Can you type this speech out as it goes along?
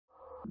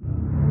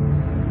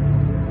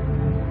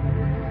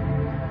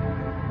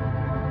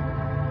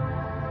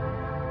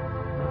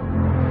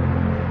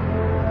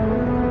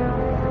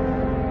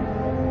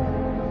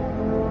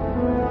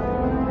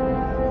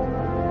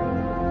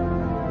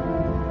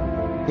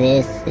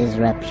This is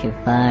Rupture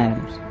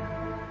Farms.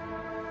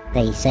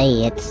 They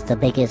say it's the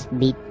biggest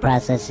meat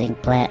processing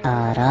plant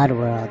on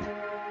Oddworld.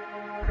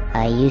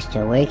 I used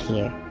to work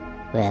here.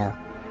 Well,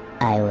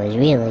 I was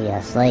really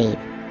a slave,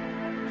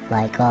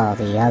 like all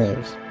the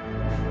others.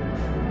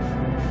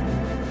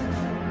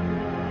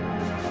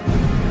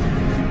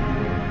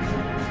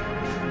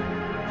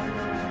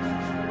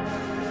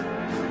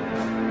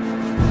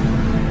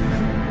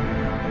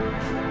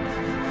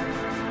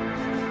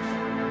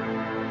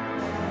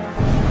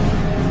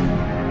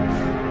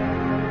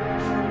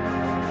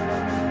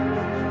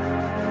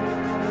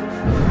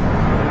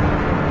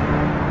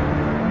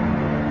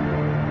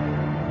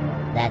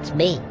 That's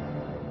me.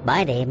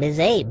 My name is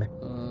Abe.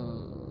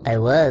 I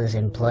was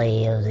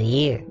Employee of the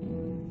Year.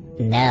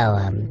 Now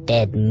I'm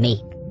dead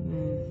meat.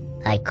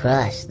 I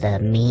crossed the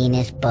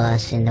meanest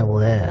boss in the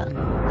world,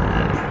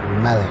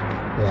 Mullet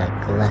the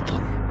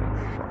Gluckin.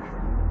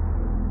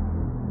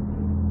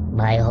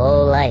 My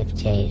whole life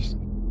changed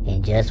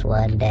in just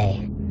one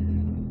day.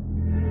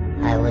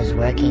 I was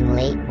working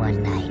late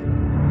one night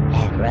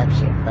at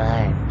Rupture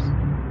Farms.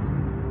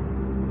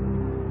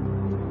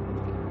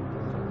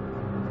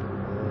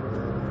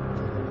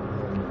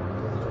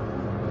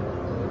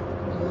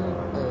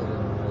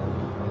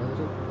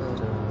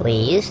 We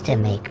used to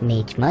make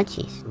meat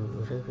munchies.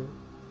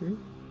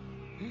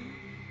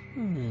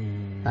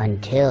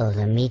 Until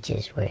the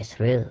meaches were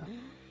through.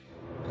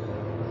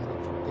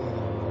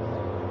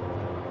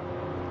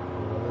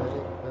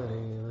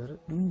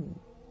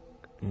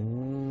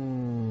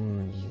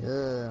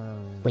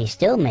 We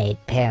still made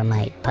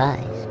pearmite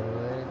pies.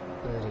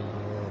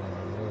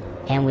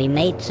 And we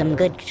made some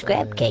good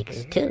scrap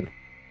cakes too.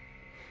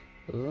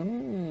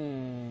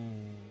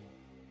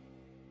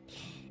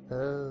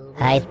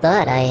 I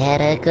thought I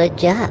had a good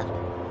job,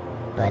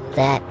 but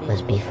that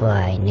was before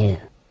I knew.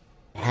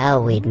 How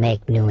we'd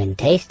make new and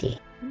tasty,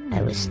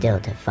 I was still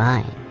to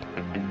find.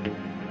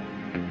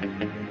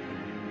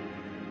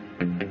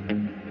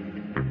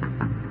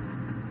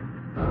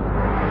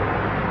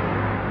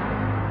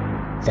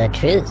 The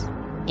truth,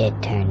 it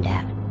turned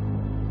out.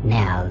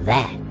 Now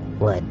that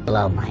would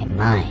blow my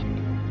mind.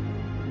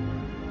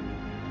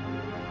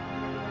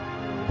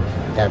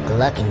 The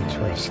Gluckins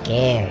were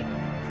scared,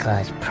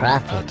 'cause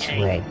profits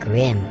were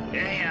grim.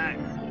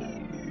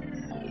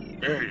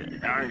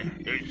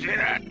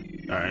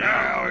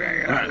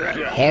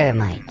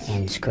 Hermites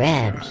and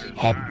scrabs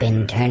had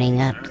been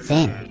turning up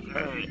thin.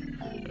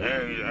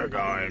 They're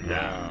going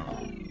down.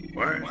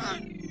 What?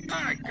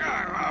 My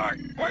God,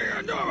 what are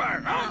you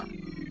doing, huh?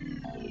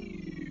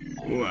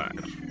 What?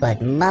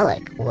 But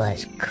Mullet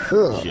was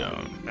cool.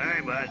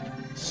 Hey, bud.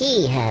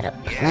 He had a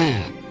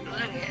plan.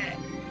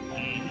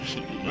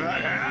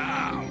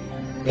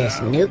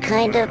 This new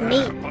kind of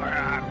meat.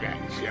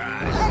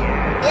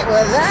 It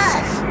was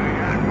us!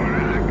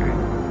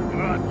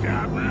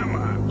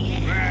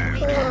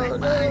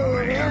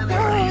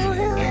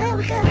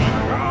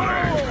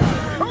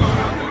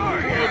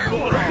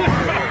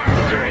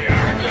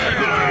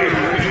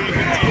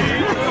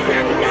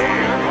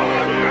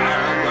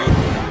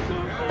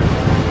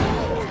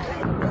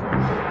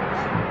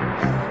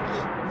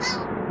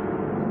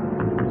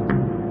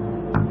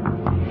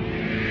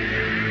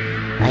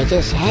 I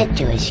just had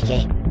to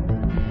escape.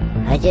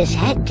 I just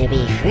had to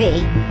be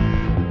free.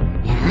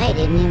 And I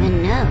didn't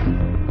even know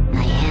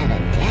I had a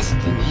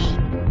destiny.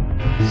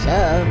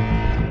 So,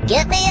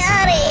 get me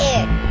out of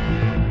here!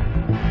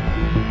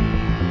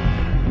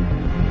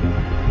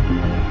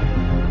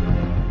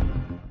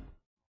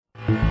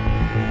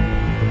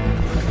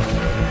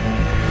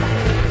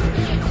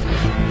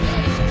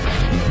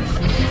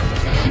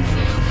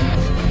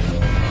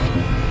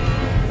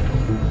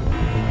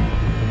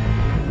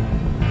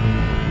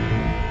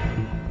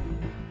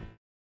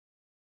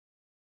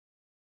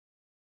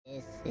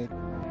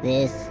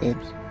 This is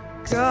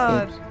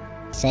God.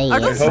 Say I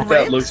it. hope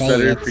that looks Say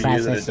better it for you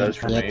than it does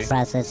for me.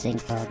 Processing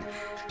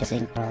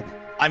code.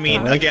 I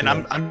mean, again,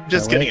 I'm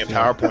just getting a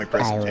PowerPoint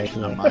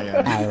presentation on my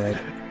end.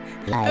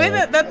 I mean,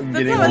 that's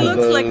how it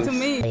looks like to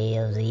me.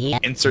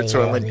 Insert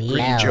Soylent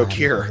Green joke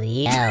here.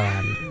 Ew.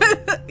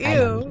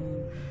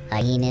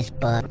 I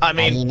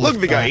mean, look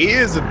at the guy. He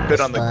is a bit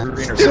on the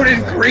greener side. Dude,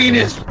 it's green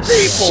as people!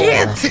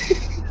 Shit!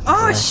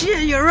 Oh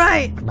shit, you're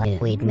right!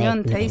 We'd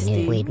make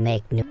new, we'd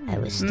make new, I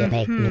was still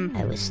make new,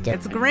 I was still.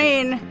 It's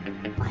green!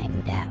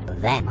 I'm that,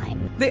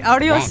 the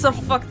audio is so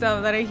fucked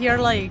up that I hear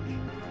like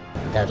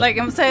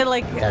I'm saying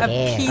like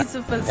a piece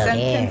of a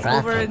sentence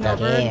over and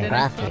over and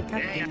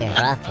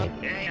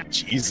then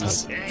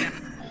Jesus.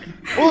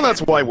 Well,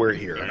 that's why we're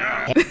here.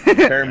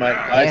 Paramount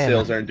eye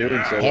sales aren't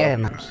doing so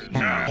well.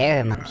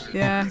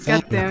 yeah,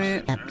 god damn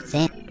it.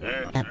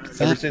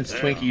 Ever since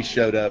Twinkies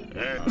showed up.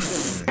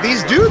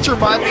 These dudes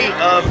remind me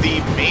of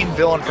the main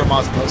villain from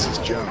Osmosis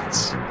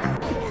Jones.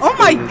 Oh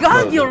my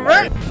god, you're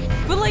right!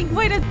 But like,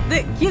 wait,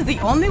 he's the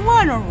only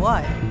one or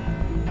what?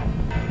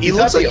 He's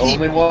not the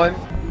only one.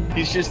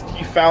 He's just,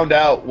 he found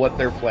out what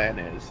their plan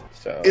is.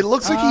 So it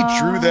looks like he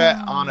drew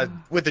that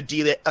on with a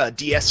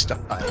DS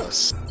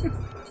stylus.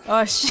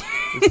 Oh shit!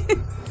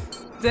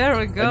 There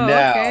we go.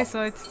 Now, okay,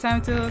 so it's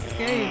time to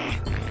escape.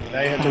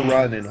 Now you have to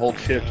run and hold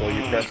shift while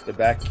you press the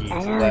back key to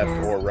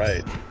left or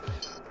right.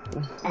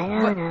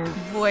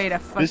 Wait a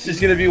fucking... This is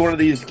going to be one of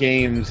these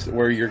games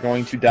where you're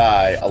going to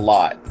die a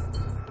lot.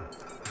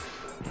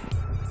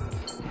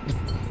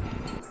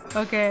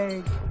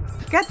 Okay.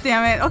 God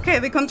damn it. Okay,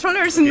 the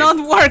controller is not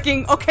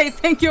working. Okay,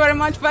 thank you very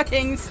much,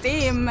 fucking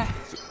Steam.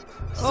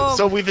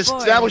 So we've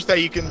established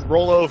that you can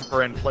roll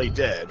over and play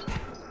dead.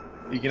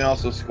 You can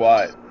also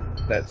squat.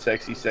 That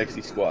sexy,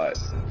 sexy squat.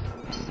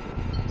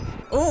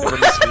 Oh. He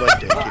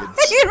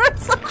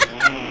hits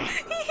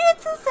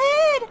his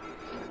head.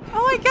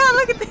 Oh my god,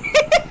 look at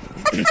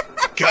this.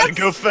 Gotta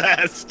go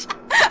fast.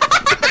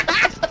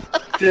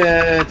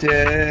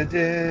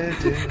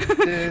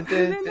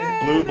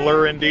 Blue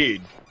blur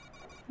indeed.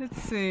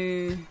 Let's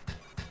see.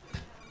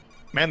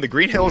 Man, the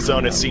Green Hill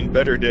Zone has seen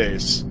better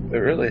days. It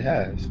really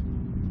has.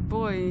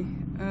 Boy.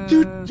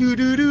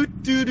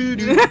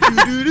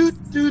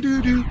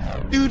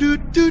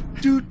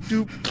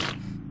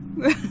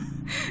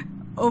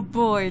 Oh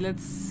boy,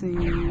 let's see.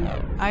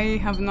 I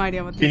have no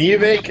idea what this is. Can you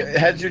make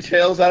heads or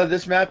tails out of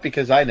this map?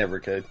 Because I never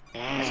could.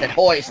 I said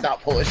hoist,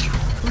 not push.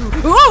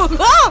 Oh,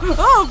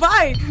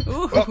 bye!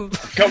 Ooh. Oh,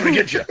 coming to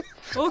get you.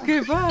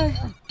 Okay, bye.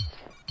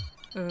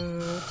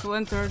 To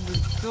enter the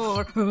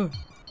door,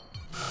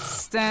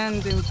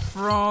 stand in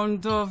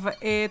front of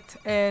it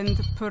and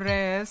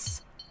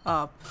press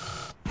up.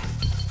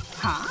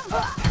 Huh?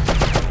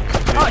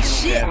 Oh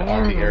shit! And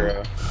on the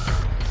arrow.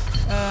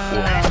 And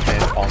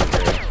on the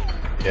arrow.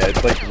 Yeah,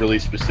 it's like really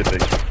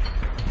specific.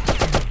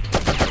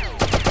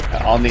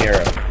 On the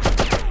arrow.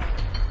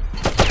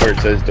 Where it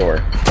says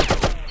door.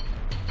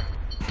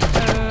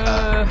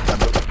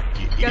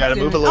 You gotta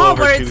move a little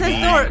over where to it says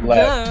the door.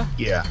 left.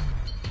 Yeah.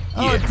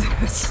 Oh,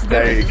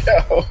 there you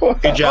go.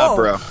 Good job,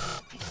 bro.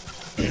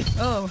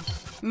 Oh.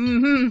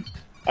 Mm-hmm.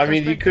 I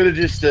mean, you could have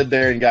just stood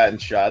there and gotten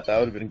shot. That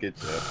would have been good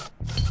too.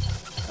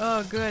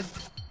 Oh, good.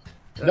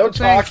 No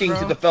talking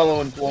thanks, to the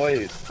fellow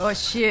employees. Oh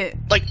shit.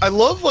 Like, I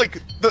love,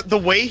 like, the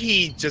way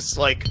he just,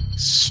 like,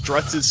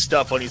 struts his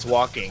stuff when he's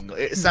walking.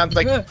 It sounds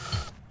like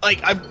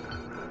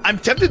I'm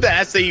tempted to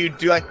ask that you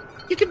do, like,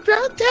 you can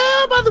tell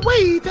by the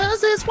way he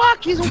does his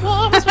walk, he's a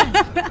woman's man.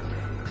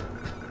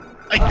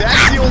 Like,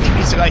 that's the only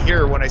music I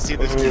hear when I see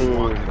this dude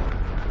walking.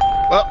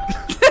 Well.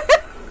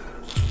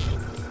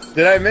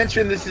 Did I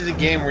mention this is a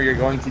game where you're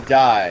going to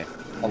die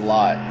a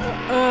lot?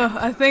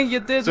 I think you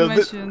did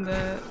mention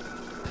that.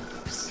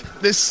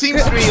 This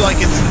seems to me like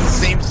it's the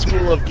same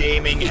school of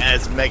gaming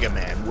as Mega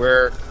Man,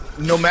 where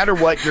no matter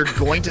what, you're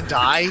going to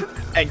die,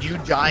 and you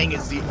dying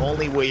is the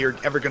only way you're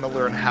ever going to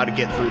learn how to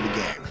get through the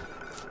game.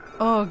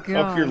 Oh god.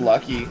 Oh, if you're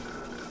lucky. You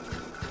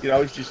can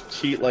always just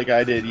cheat like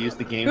I did, use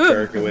the game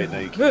shark. Oh, wait, no,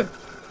 you can't.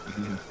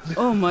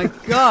 Oh my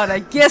god, I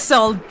guess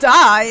I'll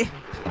die!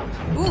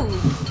 Ooh.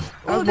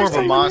 I'm more of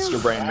a monster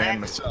brain man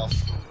myself.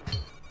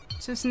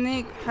 To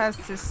sneak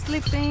past the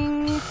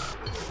sleeping.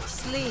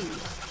 Sleep.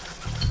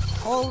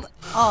 Hold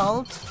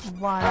Alt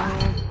while you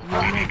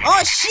move.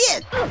 Oh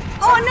shit!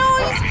 Oh no,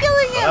 he's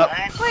killing him!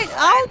 Wait,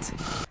 Alt?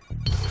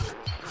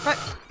 But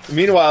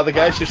meanwhile, the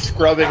guy's just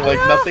scrubbing like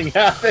nothing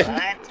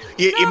happened.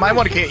 You might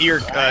want to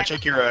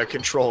check your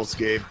controls,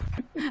 Gabe.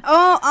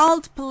 Oh,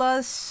 Alt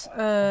plus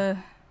the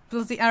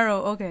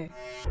arrow. Okay.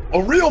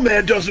 A real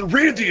man doesn't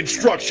read the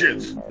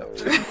instructions.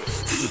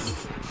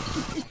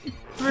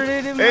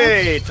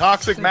 Hey,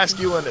 toxic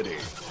masculinity.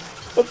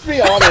 Let's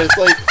be honest,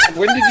 like,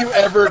 when did you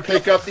ever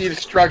pick up the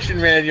instruction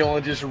manual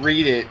and just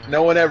read it?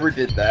 No one ever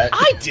did that.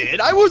 I did.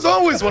 I was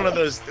always one of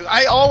those.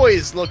 I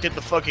always looked at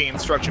the fucking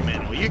instruction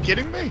manual. Are you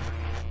kidding me?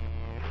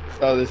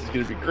 Oh, this is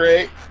gonna be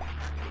great.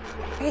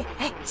 Hey.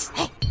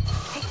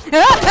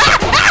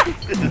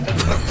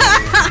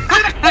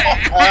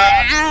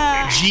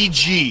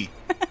 GG.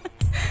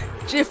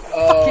 G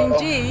fucking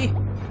G.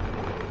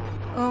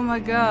 Oh my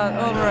god,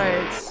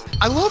 alright.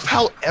 I love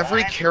how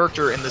every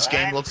character in this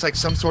game looks like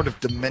some sort of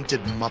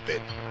demented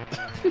Muppet.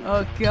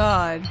 Oh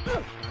god.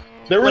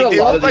 There were like, a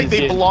they lot look of like these they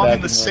games belong back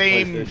in the like,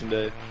 same... PlayStation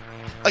Day.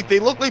 Like, they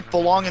look like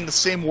belong in the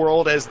same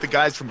world as the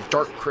guys from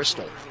Dark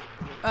Crystal.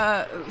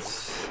 Okay,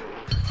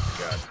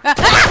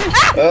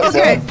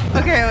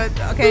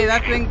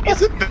 that thing...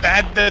 Is it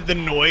bad that the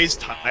noise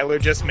Tyler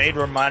just made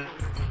reminded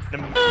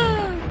him...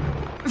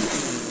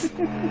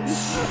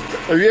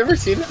 Have you ever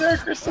seen the Dark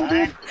Crystal,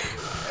 dude?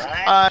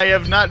 I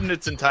have not in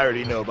its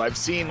entirety, no, but I've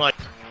seen, like,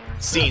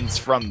 scenes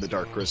from the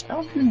Dark Crystal.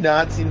 How have you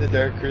not seen the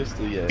Dark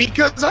Crystal yet?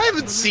 Because I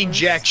haven't seen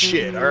jack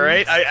shit,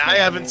 alright? I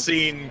haven't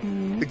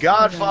seen The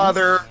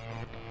Godfather.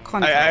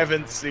 I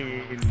haven't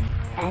seen,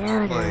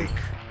 like...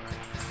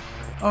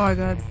 Oh my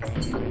god.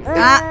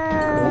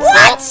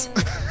 What? So...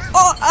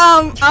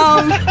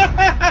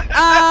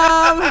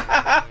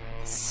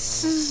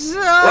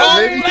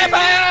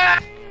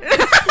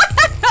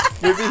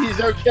 Maybe he's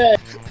okay.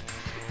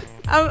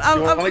 I'm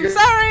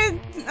sorry.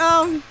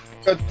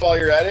 While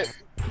you're at it.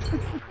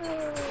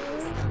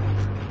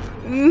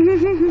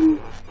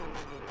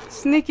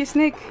 Sneaky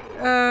sneak.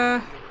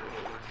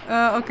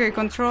 Okay,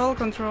 control.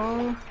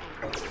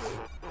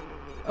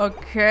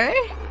 Okay.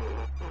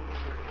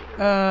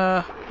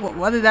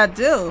 What did that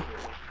do?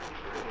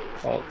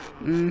 Well,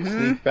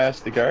 sneak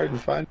past the guard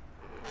and find.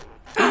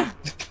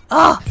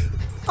 Oh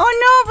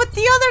no! But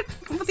the other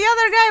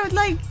guy would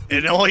like.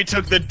 It only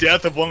took the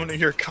death of one of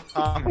your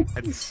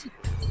comments.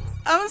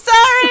 I'm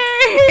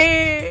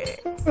sorry.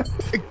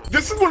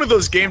 This is one of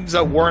those games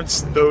that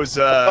warrants those.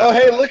 Oh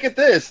hey, look at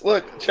this!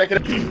 Look, check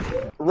it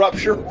out.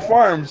 Rupture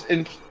Farms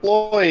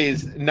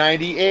employs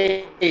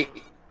 98.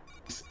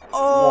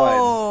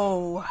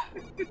 Oh.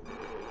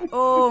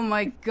 Oh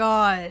my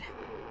god.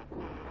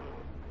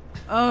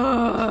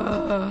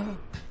 I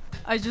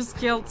just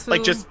killed two.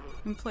 Like just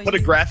put a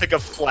graphic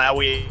of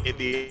Flowey at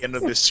the end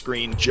of this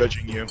screen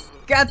judging you.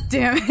 God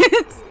damn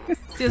it!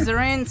 Use the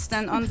rain,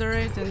 stand under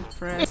it, and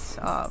press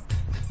up.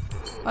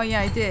 Oh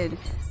yeah, I did.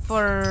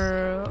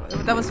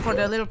 That was for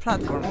the little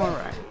platform,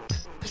 alright.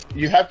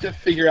 You have to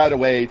figure out a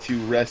way to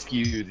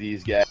rescue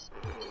these guys.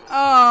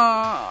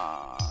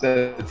 Oh.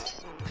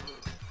 That's...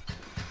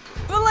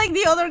 But like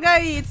the other guy,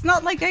 it's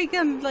not like I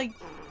can like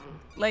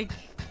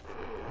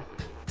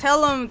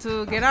tell him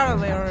to get out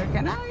of there,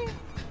 can I?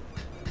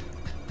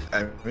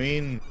 I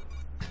mean,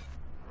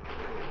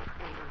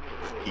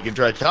 you can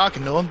try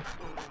talking to him.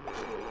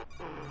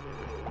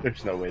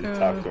 There's no way to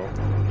talk to him.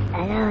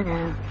 I don't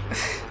know.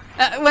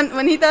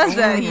 When he does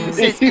that, he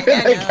says, He's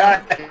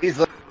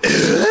like,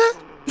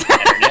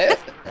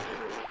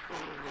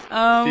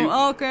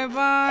 okay,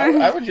 bye.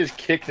 I would just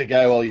kick the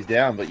guy while he's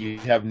down, but you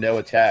have no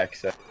attack,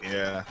 so.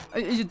 Yeah.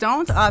 You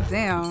don't? Oh,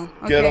 damn.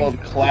 Okay. Good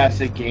old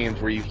classic games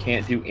where you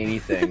can't do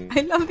anything. I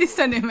love this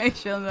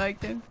animation. I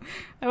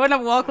want to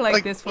walk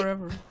like this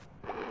forever.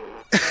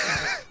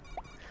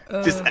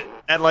 Just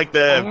add like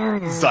the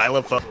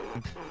xylophone,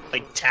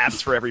 like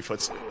taps for every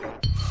footstep.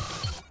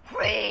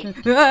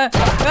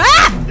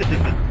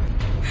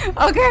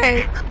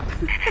 Okay.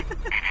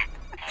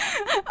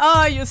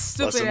 Oh, you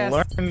stupid Lesson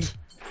ass. learned.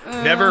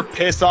 Never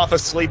piss off a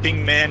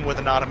sleeping man with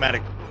an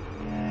automatic.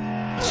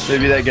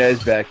 Maybe that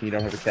guy's back and you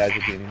don't have a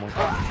casualty anymore.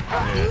 No!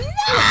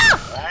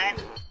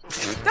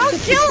 Don't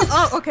kill!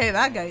 Oh, okay,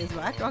 that guy is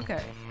back.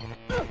 Okay.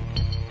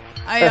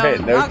 I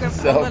am not gonna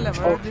pull the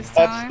lever this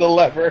time. Touch the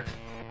lever.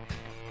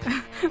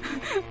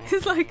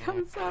 He's like,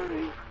 I'm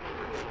sorry.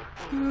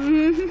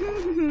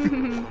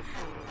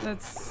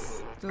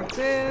 Let's do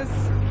this.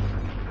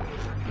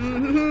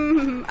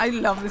 I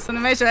love this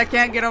animation. I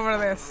can't get over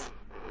this.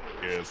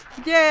 Yes.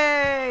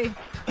 Yay!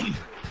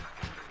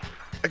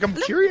 Like I'm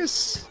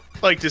curious,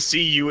 like to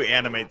see you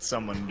animate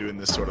someone doing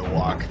this sort of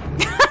walk.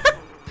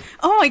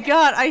 Oh my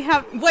god! I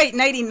have. Wait,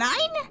 99?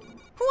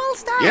 Who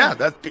else died? Yeah,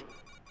 that's.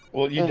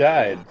 Well, you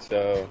died,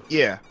 so.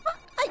 Yeah.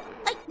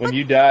 When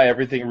you die,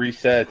 everything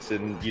resets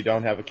and you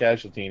don't have a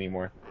casualty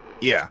anymore.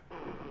 Yeah.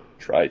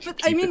 Try to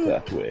keep it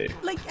that way.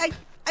 Like I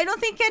don't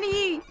think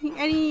any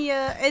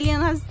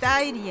alien has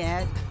died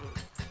yet.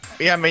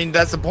 Yeah, I mean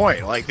that's the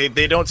point. Like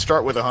they don't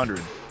start with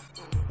 100.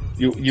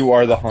 You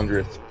are the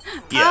 100th.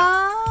 Yeah.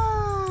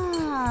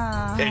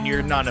 Ah. And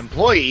you're not an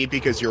employee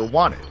because you're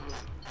wanted.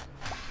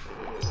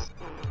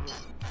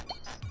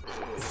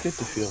 It's good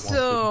to feel wanted.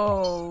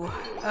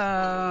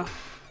 So,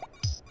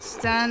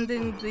 stand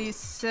in the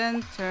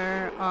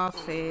center of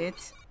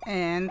it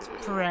and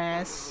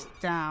press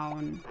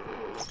down.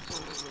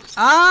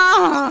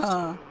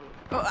 Ah!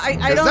 Oh,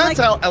 I don't that's like...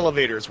 how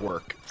elevators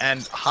work.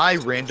 And hi,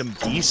 random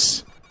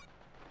geese.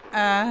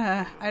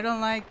 I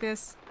don't like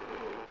this.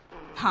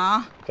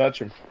 Huh? Touch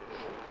him.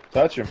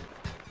 Touch him.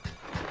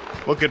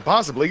 What could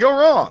possibly go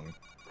wrong?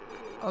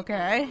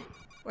 Okay.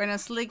 When a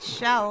slick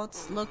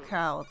shouts, look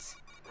out.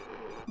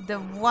 The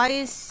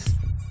wise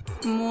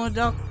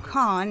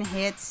Mudokan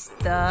hits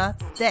the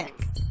deck.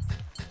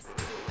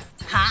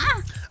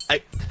 Huh?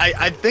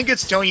 I think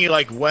it's telling you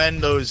like when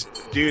those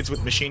dudes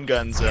with machine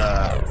guns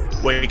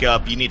wake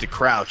up, you need to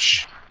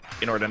crouch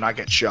in order to not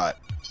get shot.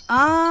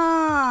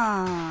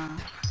 Ah.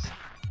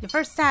 The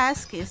first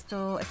task is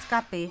to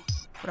escape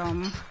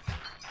from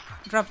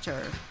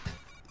Rupture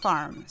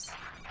Farms.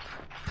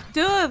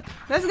 Dude,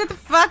 let's get the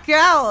fuck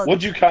out!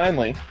 Would you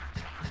kindly?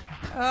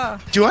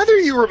 Do either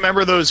of you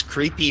remember those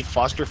creepy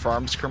Foster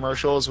Farms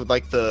commercials with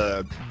like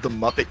the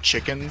Muppet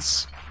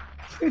chickens?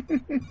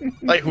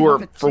 Like who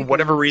are for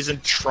whatever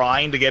reason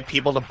trying to get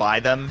people to buy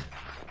them?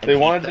 They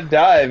wanted to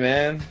die,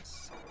 man.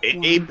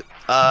 Abe,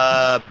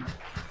 I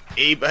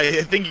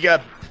think you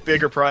got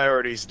bigger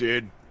priorities,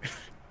 dude.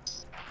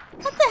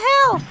 What the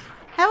hell?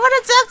 I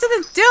want to talk to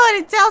this dude.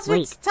 He tells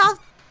me to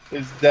talk.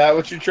 Is that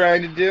what you're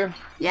trying to do?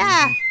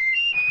 Yeah.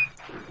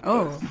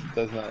 Oh.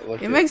 Does not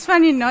look It good. makes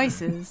funny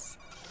noises.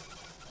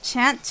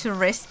 Chant to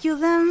rescue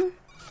them?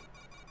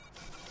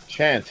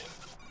 Chant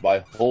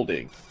by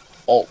holding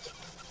Alt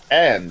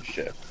and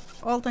Shift.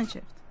 Alt and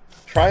Shift.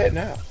 Try it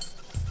now.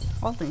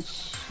 Alt and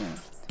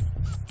Shift.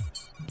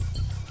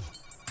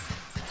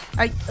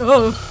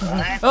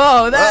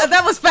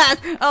 That was fast.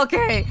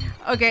 Okay.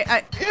 Okay,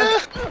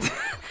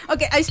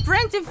 I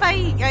sprint if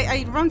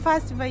I run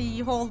fast if I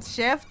hold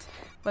Shift,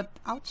 but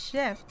Alt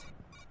Shift.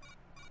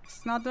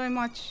 It's not doing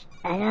much.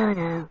 I don't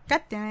know.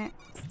 God damn it.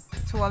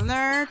 To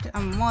alert a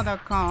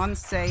Modicon,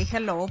 say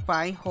hello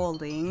by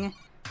holding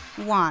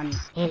 1.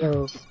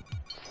 Hello.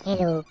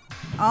 Hello.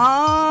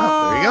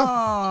 Oh, there you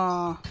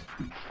go.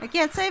 I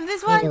can't save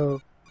this one?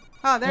 Hello.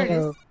 Oh, there it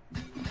is.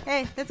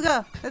 Hey, let's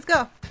go. Let's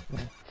go.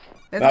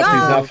 Let's He's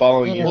go. not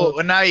following you.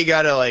 Well, now you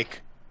gotta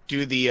like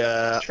do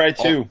the Try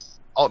 2.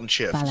 Alt and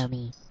shift. Follow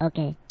me.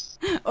 Okay.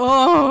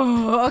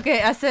 Oh,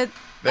 okay. I said,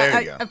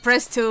 There you go. I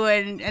pressed 2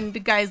 and the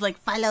guy's like,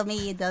 follow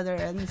me, the other.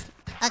 And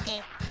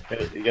okay.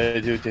 You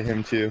gotta do it to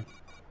him too.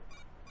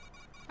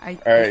 I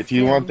Alright, do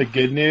you said- want the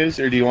good news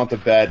or do you want the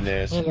bad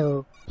news?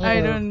 Hello. Hello.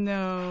 I don't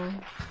know.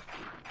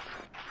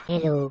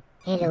 Hello.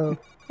 Hello.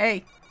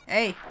 Hey,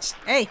 hey,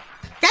 hey.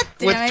 God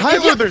damn With it.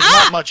 Tyler, there's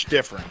not much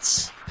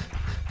difference.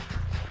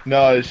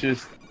 No, it's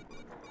just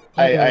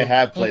I Hello.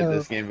 have played Hello.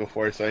 this game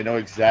before, so I know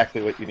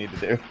exactly what you need to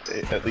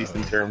do. At least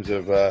in terms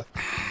of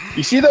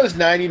you see those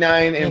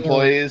 99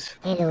 employees?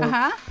 Hello.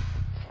 Uh-huh.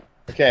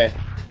 Okay.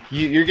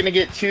 You're gonna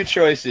get 2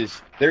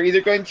 choices. They're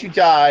either going to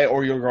die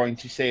or you're going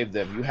to save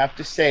them. You have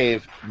to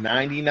save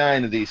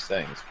 99 of these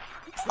things.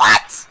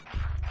 What?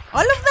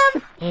 All of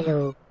them?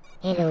 Hello.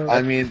 Hello.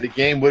 I mean, the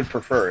game would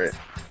prefer it.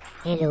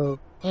 Hello.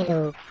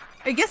 Hello.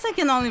 I guess I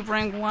can only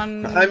bring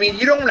 1. I mean,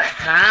 you don't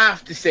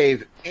have to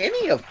save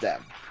any of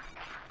them.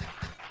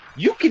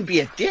 You can be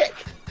a dick.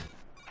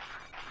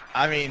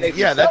 I mean, Save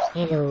yeah, yourself.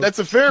 Hello. that's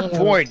a fair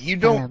Hello. point.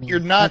 Follow me. You're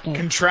not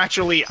Okay.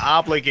 contractually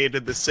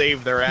obligated to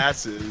save their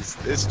asses.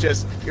 It's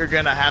just you're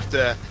gonna have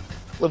to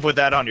live with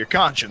that on your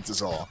conscience,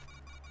 is all.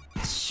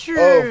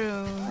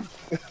 True.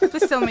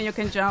 Please tell me you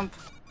can jump.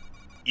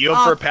 You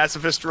up for a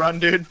pacifist run,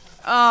 dude?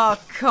 Oh,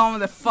 come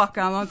the fuck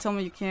on. Don't tell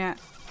me you can't.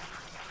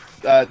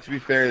 To be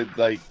fair,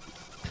 like,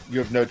 you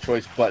have no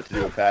choice but to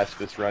do a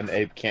pacifist run.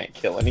 Abe can't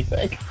kill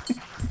anything.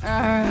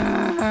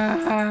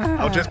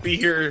 I'll just be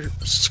here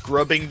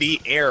scrubbing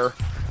the air.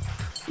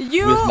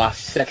 You With my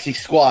sexy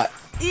squat.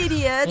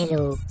 idiot.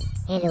 Hello.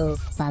 Hello.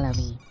 Follow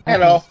me.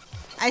 Hello.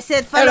 I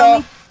said follow Hello.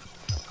 me.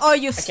 Oh,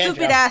 you can't stupid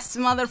jump. ass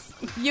mother.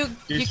 You.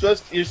 You're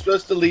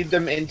supposed to lead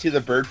them into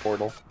the bird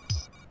portal.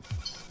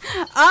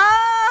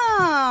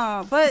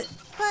 Ah, but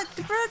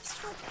the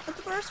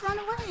birds run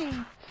away.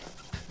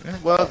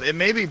 Well, it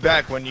may be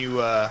back when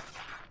you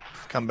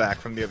come back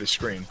from the other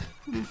screen.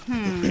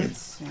 Let's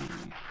see.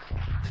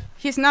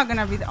 He's not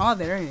gonna be. Oh,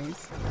 there he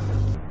is.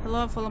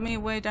 Hello, follow me.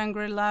 Wait,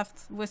 angry,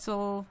 laughed,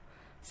 whistle,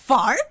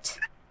 fart.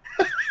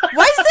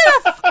 Why is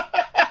there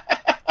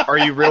a? Are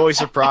you really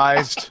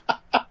surprised?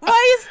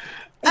 Why is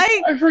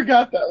I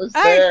forgot that was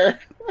there.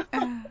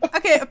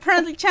 Okay,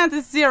 apparently chance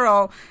is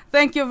 0.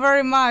 Thank you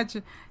very much.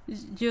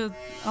 You.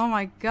 Oh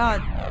my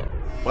god.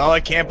 Well, I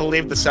can't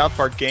believe the South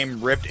Park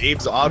game ripped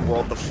Abe's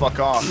Oddworld the fuck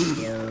off.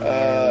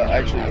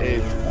 Actually,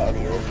 Abe's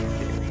Oddworld.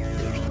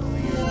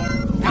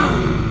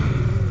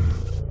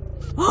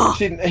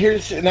 See, now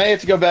you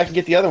have to go back and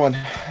get the other one,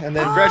 and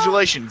then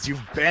Congratulations,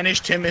 you've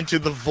banished him into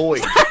the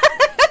void.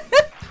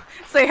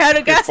 Say hi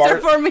to Gaster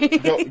fart. for me.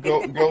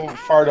 go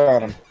fart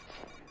on him.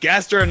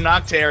 Gaster and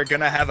Nocte are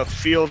gonna have a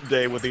field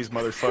day with these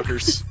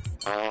motherfuckers.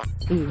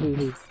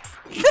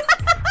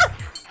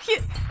 He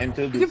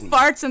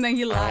farts and then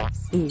he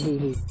laughs.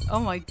 Oh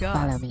my god.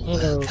 Follow me.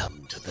 Hello.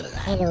 Welcome to the land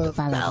Hello. of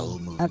Follow bowel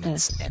me.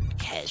 movements and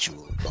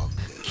casual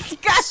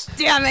bongers. God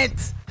damn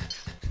it!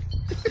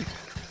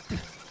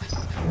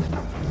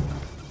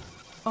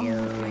 Oh,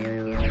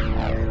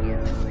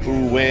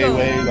 Ooh,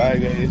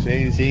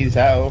 way, sees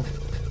how.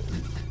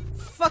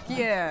 fuck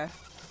yeah.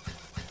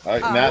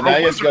 Now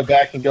you have to go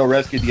back and go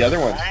rescue the other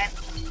one.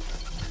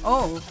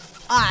 Oh.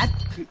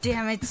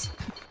 Damn it.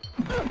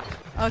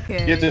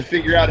 Okay. You have to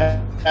figure out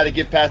how to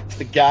get past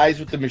the guys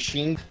with the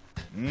machine.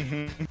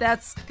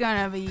 That's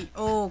gonna be.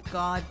 Oh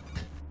god.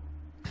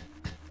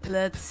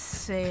 Let's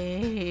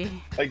see.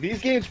 Like,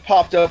 these games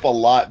popped up a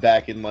lot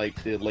back in,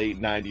 like, the late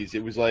 90s.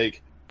 It was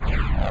like,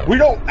 we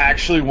don't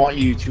actually want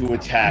you to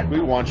attack.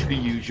 We want you to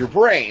use your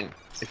brain.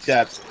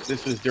 Except,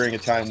 this was during a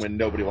time when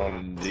nobody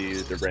wanted to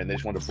use their brain. They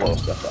just wanted to blow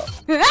stuff up.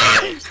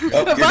 Oh, you're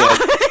dead.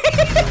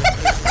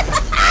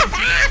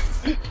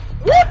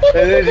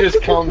 And it just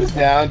comes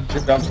down,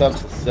 jumps up,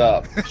 what's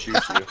up,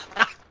 shoots you.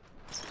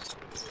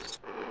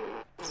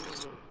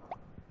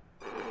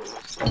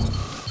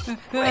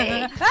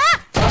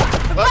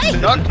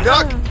 What? Duck!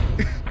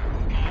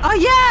 Oh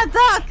yeah,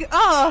 duck!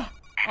 Oh,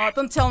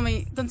 don't tell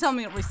me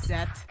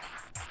reset.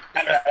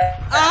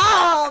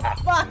 Oh,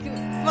 fuck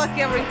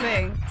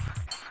everything.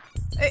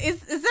 Is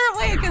there a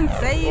way I can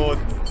save? Oh,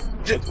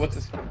 What's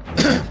this?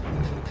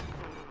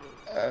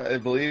 I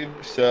believe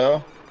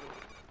so.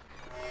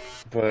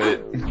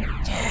 But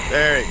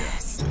there you go.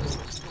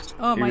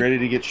 Oh you my. ready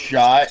to get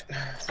shot?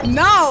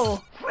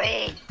 No.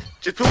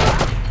 Just look.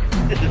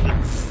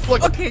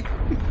 Okay.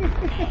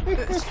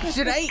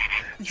 Should I?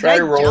 Try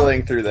jump?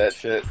 rolling through that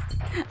shit.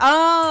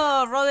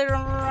 Oh, rolling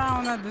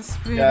around at the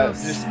speed Yeah, of.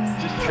 just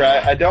try.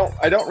 I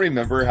don't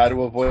remember how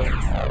to avoid it.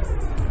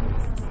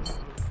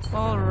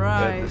 All But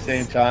right. at the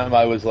same time,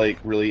 I was like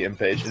really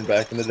impatient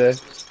back in the day.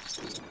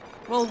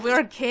 Well,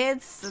 we're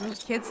kids, and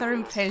kids are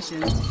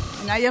impatient,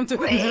 and I am too.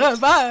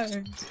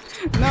 Bye.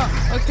 No.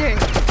 Okay.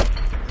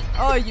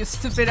 Oh, you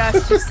stupid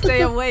ass! Just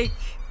stay awake.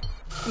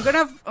 I'm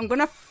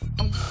gonna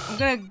I'm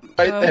gonna.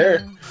 Right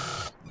there.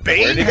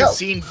 Bane Where'd he has go?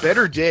 seen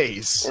better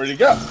days. Where'd he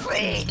go?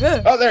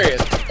 Oh, there he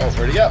is. Oh,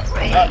 where'd he go?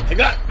 Take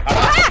that.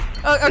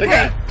 Oh, okay.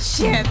 Okay.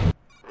 Shit.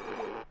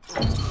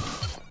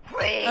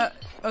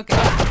 Okay.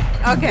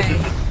 Okay.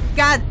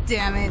 God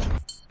damn it.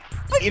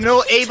 You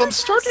know, Abe, I'm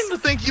starting to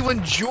think you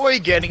enjoy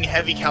getting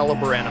heavy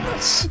caliber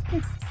animals.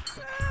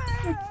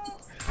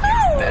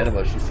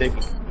 Anima, she's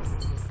taking.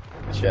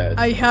 Chad.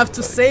 I have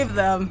to save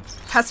them.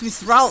 Has to be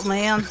Sprout,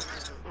 man.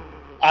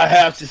 I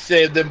have to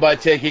save them by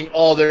taking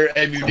all their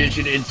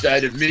ammunition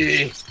inside of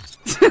me.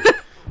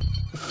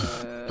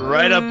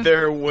 Right up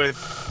there with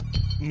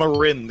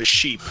Marin, the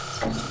sheep.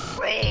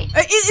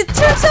 It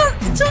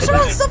turns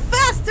around so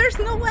fast. There's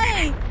no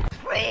way.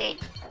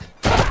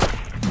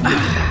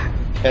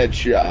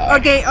 Headshot.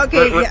 Okay.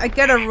 Yeah, I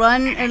gotta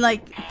run and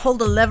like pull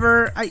the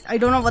lever. I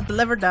don't know what the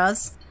lever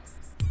does.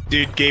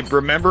 Dude, Gabe,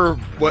 remember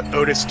what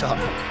Otis taught?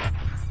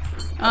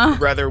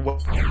 Rather, what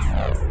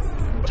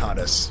taught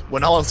us.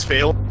 When all else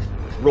failed,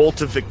 roll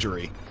to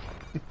victory.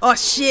 Oh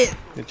shit.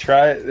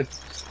 Try it.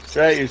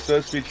 You're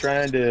supposed to be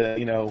trying to,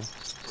 you know.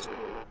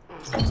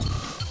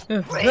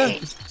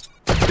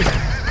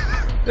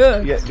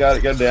 Yeah, got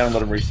it down.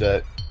 Let him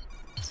reset.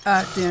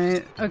 Ah, damn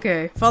it.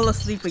 Okay, fall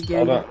asleep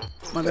again. Hold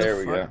on. There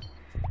we go.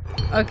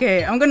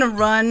 Okay, I'm gonna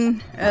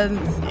run and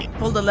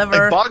pull the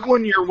lever. Like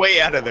Bogwin your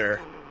way out of there.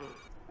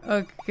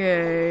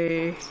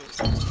 Okay.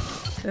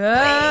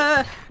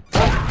 Ow!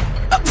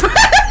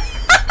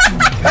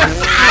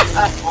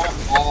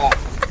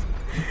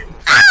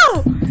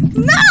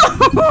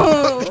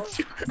 No!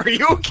 Are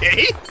you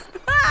okay?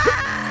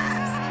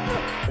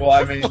 Well,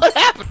 I mean, What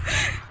happened?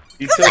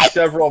 he took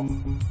several,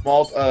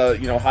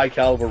 high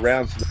caliber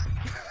rounds.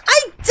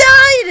 I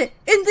died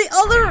in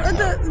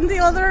the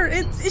other.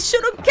 It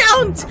shouldn't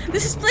count.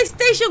 This is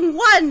PlayStation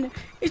 1.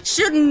 It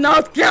should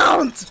not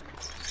count.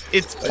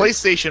 It's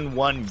PlayStation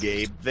 1,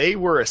 Gabe. They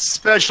were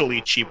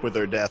especially cheap with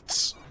their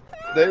deaths.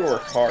 They were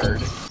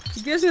hard.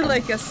 It gives me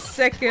like a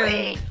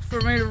second for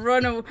me to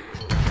run away.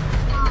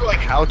 Like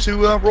how to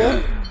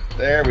roll?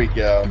 There we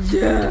go.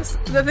 Yes.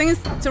 The thing is,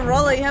 to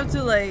roll it, you have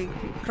to like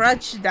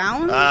crouch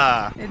down.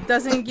 Ah. It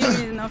doesn't give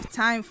me enough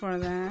time for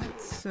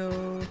that.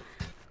 So,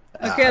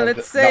 okay,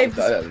 let's save.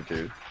 That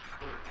attitude.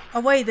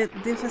 Oh wait,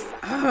 this is.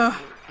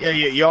 Yeah,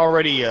 you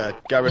already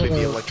got rid of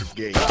the electric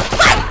gate.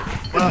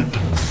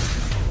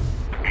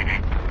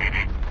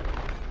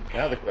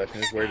 Now the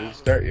question is, where does it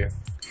start you?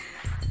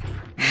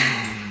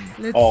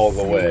 Let's All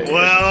the way.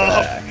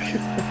 Well.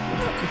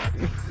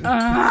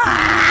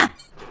 back.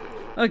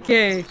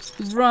 Okay,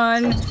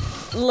 run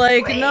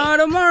like no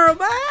tomorrow.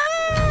 Bye.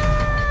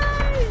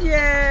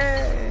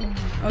 Yeah.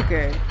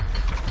 Okay.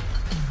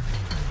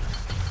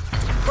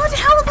 What the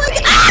hell was I?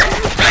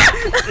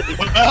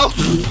 Well,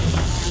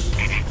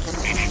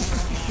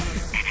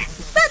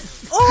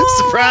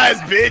 Oh, surprise,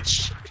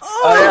 bitch!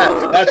 Oh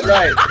yeah, that's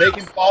right. They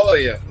can follow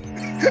you.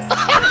 that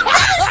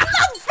is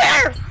not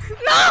fair.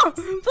 No,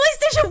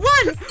 PlayStation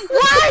 1.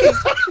 Why?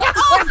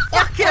 Oh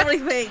fuck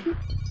everything.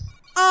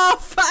 Oh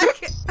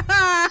fuck.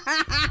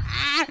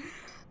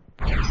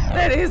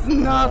 That is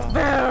not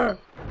fair.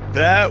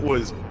 That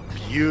was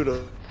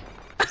beautiful.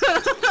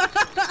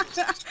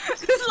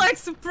 It's like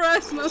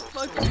surprise,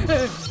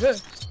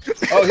 motherfucker.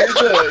 Oh,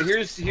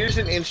 here's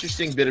an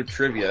interesting bit of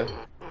trivia.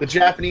 The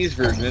Japanese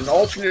version, an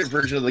alternate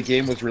version of the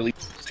game, was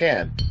released in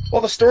Japan.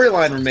 While the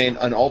storyline remained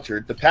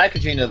unaltered, the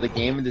packaging of the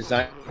game and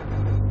design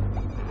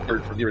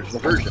from the original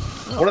version.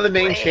 One of the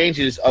main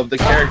changes of the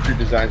character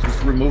designs was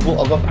the removal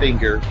of a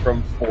finger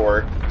from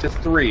 4 to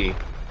 3.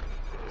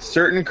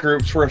 Certain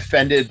groups were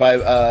offended by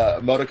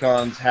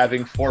emoticons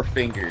having 4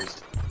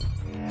 fingers.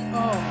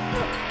 Oh.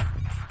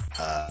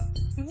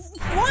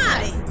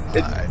 Why?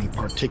 Any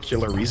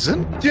particular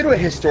reason? Due to a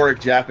historic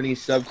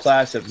Japanese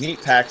subclass of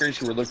meat packers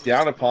who were looked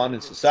down upon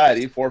in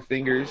society, 4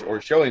 fingers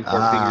or showing 4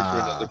 fingers to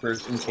another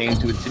person came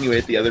to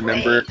insinuate the other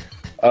member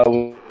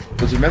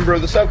was a member of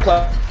the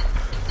subclass.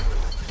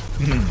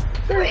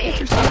 Very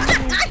interesting.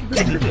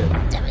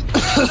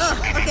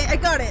 Okay, I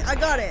got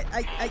it.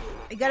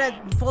 I gotta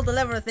pull the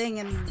lever thing,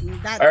 and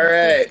that All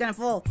right. it's gonna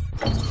fall.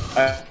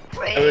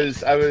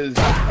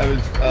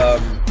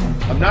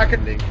 I'm not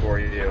gonna name for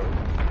you.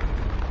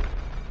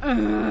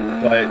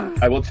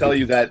 But I will tell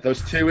you that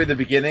those 2 in the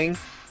beginning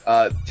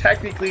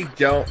technically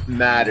don't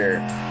matter.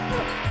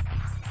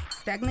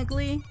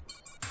 Technically?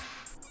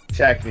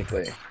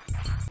 Technically.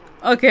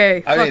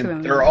 Okay, I fuck mean,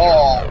 them. they're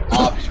all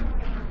optional.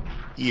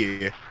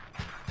 Yeah.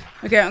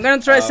 Okay, I'm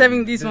gonna try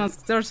saving these ones.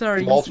 Those are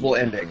easy. Multiple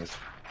endings.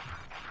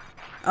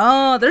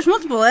 Oh, there's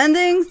multiple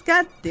endings?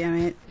 God damn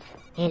it.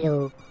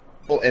 Hello.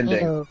 Multiple ending.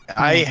 Hello.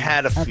 I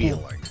had a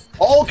feeling.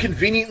 All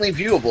conveniently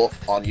viewable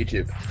on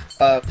YouTube.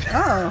 Oh.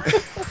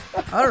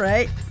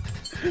 Alright.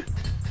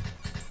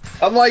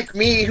 Unlike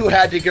me, who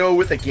had to go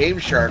with a Game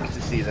Shark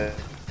to see that.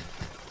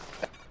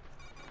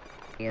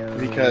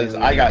 Because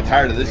I got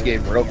tired of this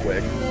game real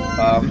quick.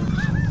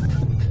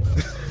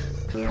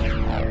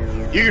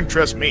 You can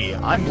trust me.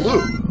 I'm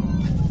blue.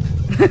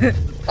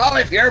 Oh,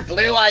 if you're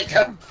blue, I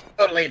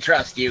totally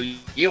trust you.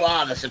 You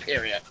are the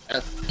superior.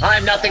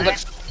 I'm nothing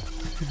but...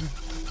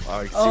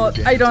 Oh,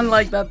 I don't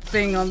like that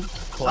thing on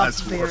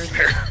Class up there.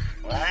 warfare.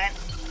 What?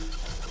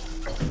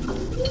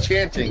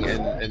 Chanting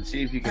and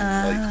see if you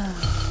can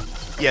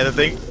Yeah, the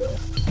thing.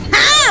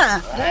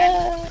 Ah!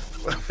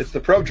 like. It's the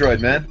probe droid,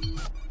 man.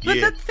 But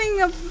Yeah. that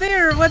thing up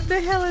there, what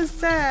the hell is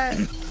that?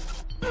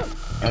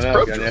 I know.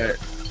 probe Got droid. it.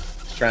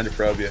 It's trying to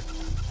probe you.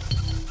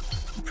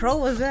 Pro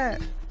was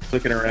that?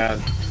 Looking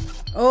around.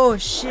 Oh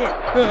shit.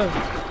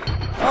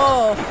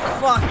 Oh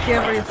fuck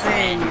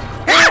everything.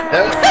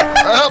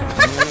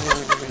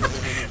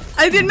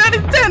 I did not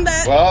intend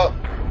that. Well,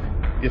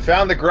 you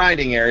found the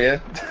grinding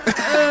area.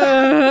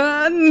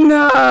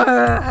 No.